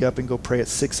mornings we'd get up and go pray at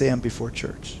 6 a.m. before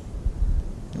church.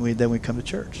 And then we'd come to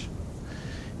church.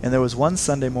 And there was one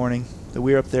Sunday morning that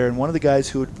we were up there, and one of the guys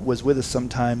who was with us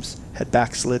sometimes had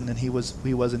backslidden, and he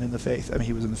wasn't in the faith. I mean,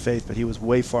 he was in the faith, but he was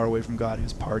way far away from God. He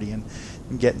was partying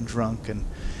and getting drunk, and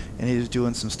he was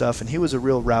doing some stuff, and he was a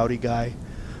real rowdy guy,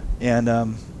 and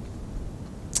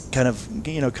kind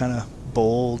of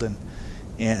bold,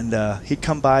 and he'd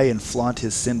come by and flaunt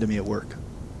his sin to me at work.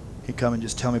 He'd come and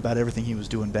just tell me about everything he was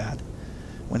doing bad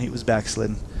when he was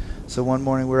backslidden. So one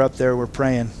morning we're up there, we're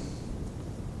praying,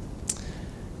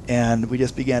 and we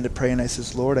just began to pray, and I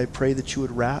says, Lord, I pray that you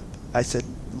would I said,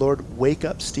 Lord, wake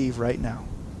up Steve right now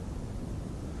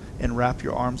and wrap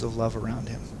your arms of love around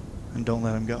him and don't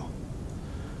let him go.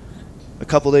 A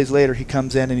couple days later, he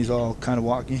comes in and he's all kind of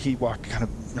walking. He walks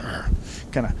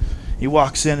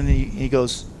in and he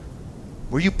goes,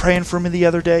 were you praying for me the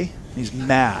other day? And he's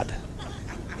mad.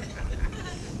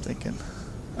 I'm thinking,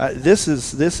 this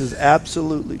is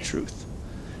absolutely truth.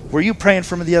 Were you praying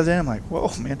for me the other day? I'm like,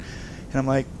 whoa, man. And I'm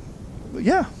like,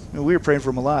 yeah, we were praying for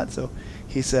him a lot. So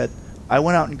he said, I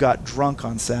went out and got drunk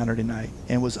on Saturday night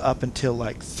and was up until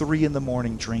like 3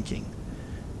 a.m. drinking.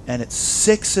 And at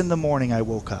 6 a.m. I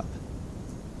woke up.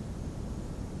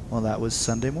 Well, that was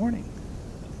Sunday morning.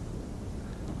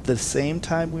 The same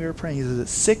time we were praying. He says, at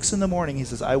 6 a.m, he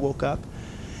says, I woke up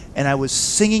and I was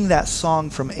singing that song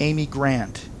from Amy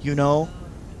Grant, you know,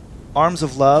 Arms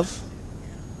of Love,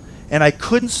 and I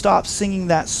couldn't stop singing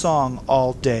that song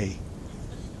all day.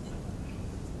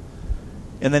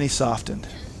 And then he softened,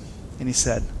 and he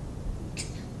said,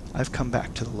 I've come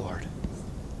back to the Lord.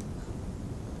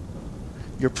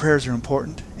 Your prayers are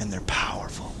important, and they're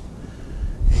powerful.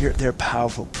 They're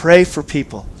powerful. Pray for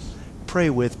people. Pray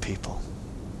with people.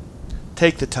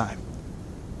 Take the time.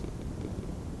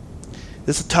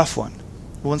 This is a tough one.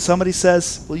 When somebody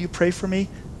says, will you pray for me?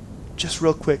 Just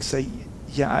real quick say,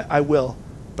 yeah, I will,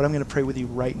 but I'm going to pray with you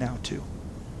right now too.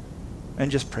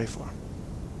 And just pray for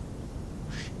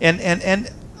them. And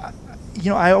you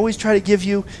know, I always try to give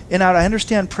you an out. I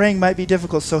understand praying might be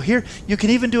difficult. So here, you can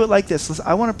even do it like this. Listen,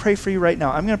 I want to pray for you right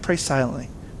now. I'm going to pray silently.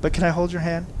 But can I hold your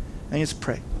hand? And just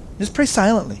pray. Just pray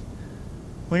silently.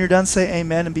 When you're done, say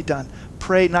amen and be done.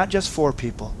 Pray not just for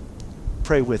people.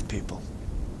 Pray with people.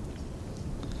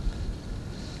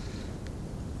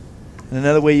 And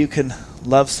another way you can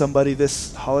love somebody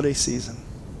this holiday season,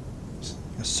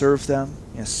 serve them,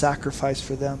 sacrifice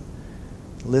for them,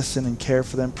 listen and care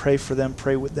for them, pray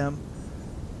with them.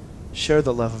 Share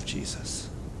the love of Jesus.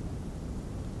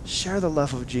 Share the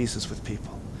love of Jesus with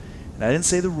people. And I didn't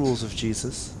say the rules of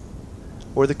Jesus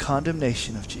or the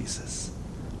condemnation of Jesus,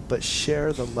 but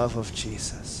share the love of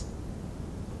Jesus.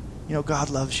 You know, God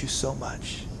loves you so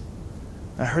much.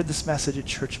 I heard this message at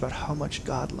church about how much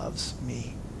God loves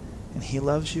me, and he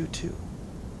loves you too.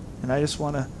 And I just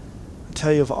want to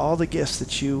tell you, of all the gifts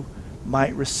that you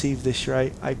might receive this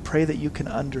year, I pray that you can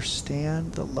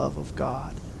understand the love of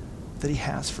God that he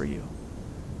has for you,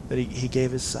 that he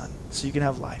gave his son so you can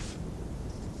have life.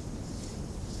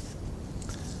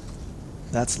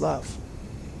 That's love.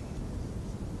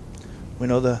 We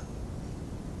know the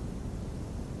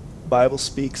Bible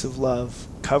speaks of love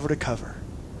cover to cover.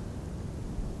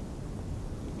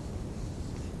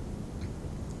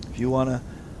 If you want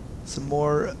some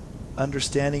more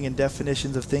understanding and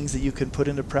definitions of things that you can put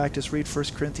into practice, read 1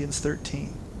 Corinthians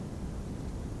 13.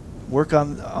 Work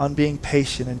on being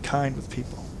patient and kind with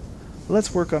people. But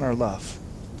let's work on our love.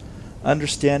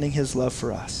 Understanding his love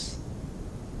for us.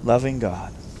 Loving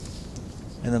God.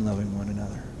 And then loving one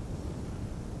another.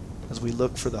 As we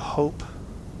look for the hope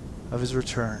of his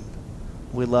return,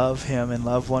 we love him and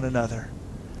love one another,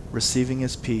 receiving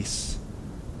his peace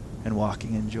and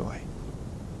walking in joy.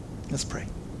 Let's pray.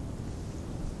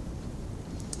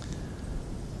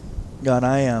 God,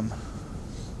 I am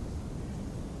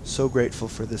so grateful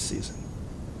for this season.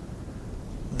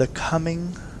 The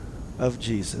coming of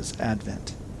Jesus,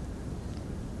 Advent.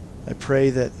 I pray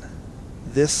that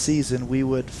this season we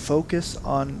would focus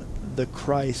on the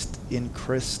Christ in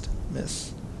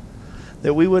Christmas.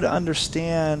 That we would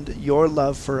understand your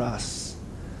love for us,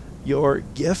 your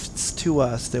gifts to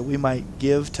us that we might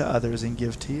give to others and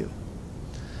give to you.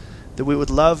 That we would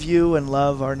love you and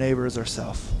love our neighbor as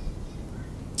ourselves.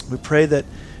 We pray that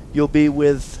you'll be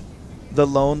with the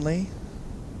lonely,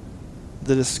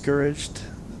 the discouraged,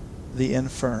 the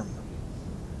infirm.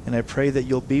 And I pray that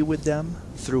you'll be with them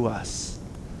through us,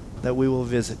 that we will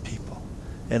visit people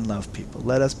and love people.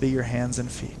 Let us be your hands and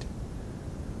feet.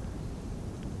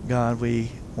 God,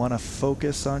 we want to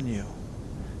focus on you.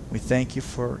 We thank you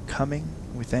for coming.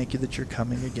 We thank you that you're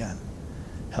coming again.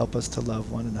 Help us to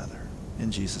love one another.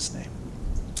 In Jesus' name,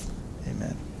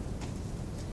 amen.